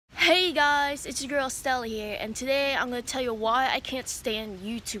Hey guys, it's your girl Stella here, and today I'm going to tell you why I can't stand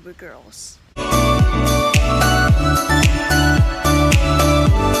YouTuber girls. The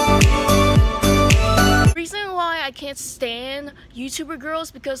reason why I can't stand YouTuber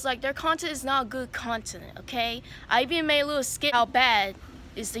girls because their content is not good content, okay? I even made a little skit how bad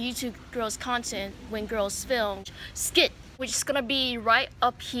is the YouTube girls content when girls film skit, which is gonna be right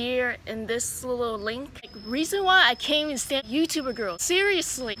up here in this little link. Reason why I can't even stand YouTuber girls.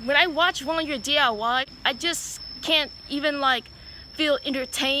 Seriously, when I watch one of your DIY, I just can't even feel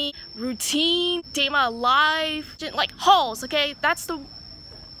entertained, routine, day of my life, like hauls, okay? That's not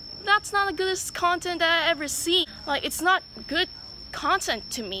the goodest content that I ever seen. It's not good content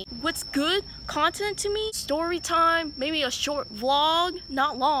to me. What's good content to me? Story time, maybe a short vlog,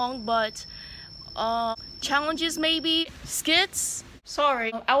 not long, but challenges maybe, skits.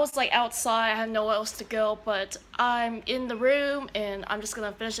 Sorry, I was outside, I had nowhere else to go, but I'm in the room and I'm just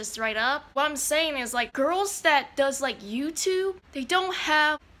gonna finish this right up. What I'm saying is girls that does YouTube, they don't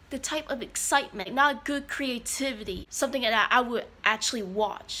have the type of excitement, not good creativity, something that I would actually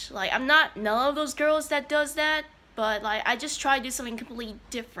watch. I'm not none of those girls that does that, but I just try to do something completely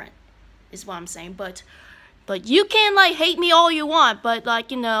different is what I'm saying. But you can hate me all you want, but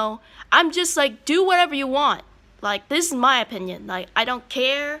I'm just do whatever you want. This is my opinion. I don't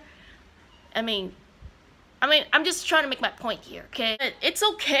care. I mean I'm just trying to make my point here, okay? It's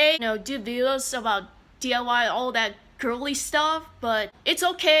okay, do videos about DIY, all that girly stuff, but it's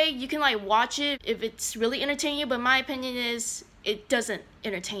okay. You can watch it if it's really entertaining you, but my opinion is it doesn't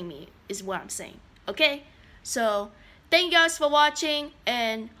entertain me is what I'm saying, okay? So thank you guys for watching,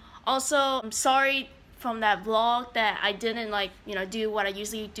 and also I'm sorry from that vlog that I didn't do what I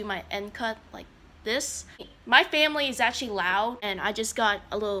usually do, my end cut like this. My family is actually loud, and I just got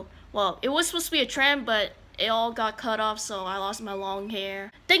a little, well, it was supposed to be a trend, but it all got cut off, so I lost my long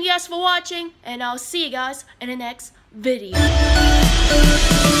hair. Thank you guys for watching, and I'll see you guys in the next video.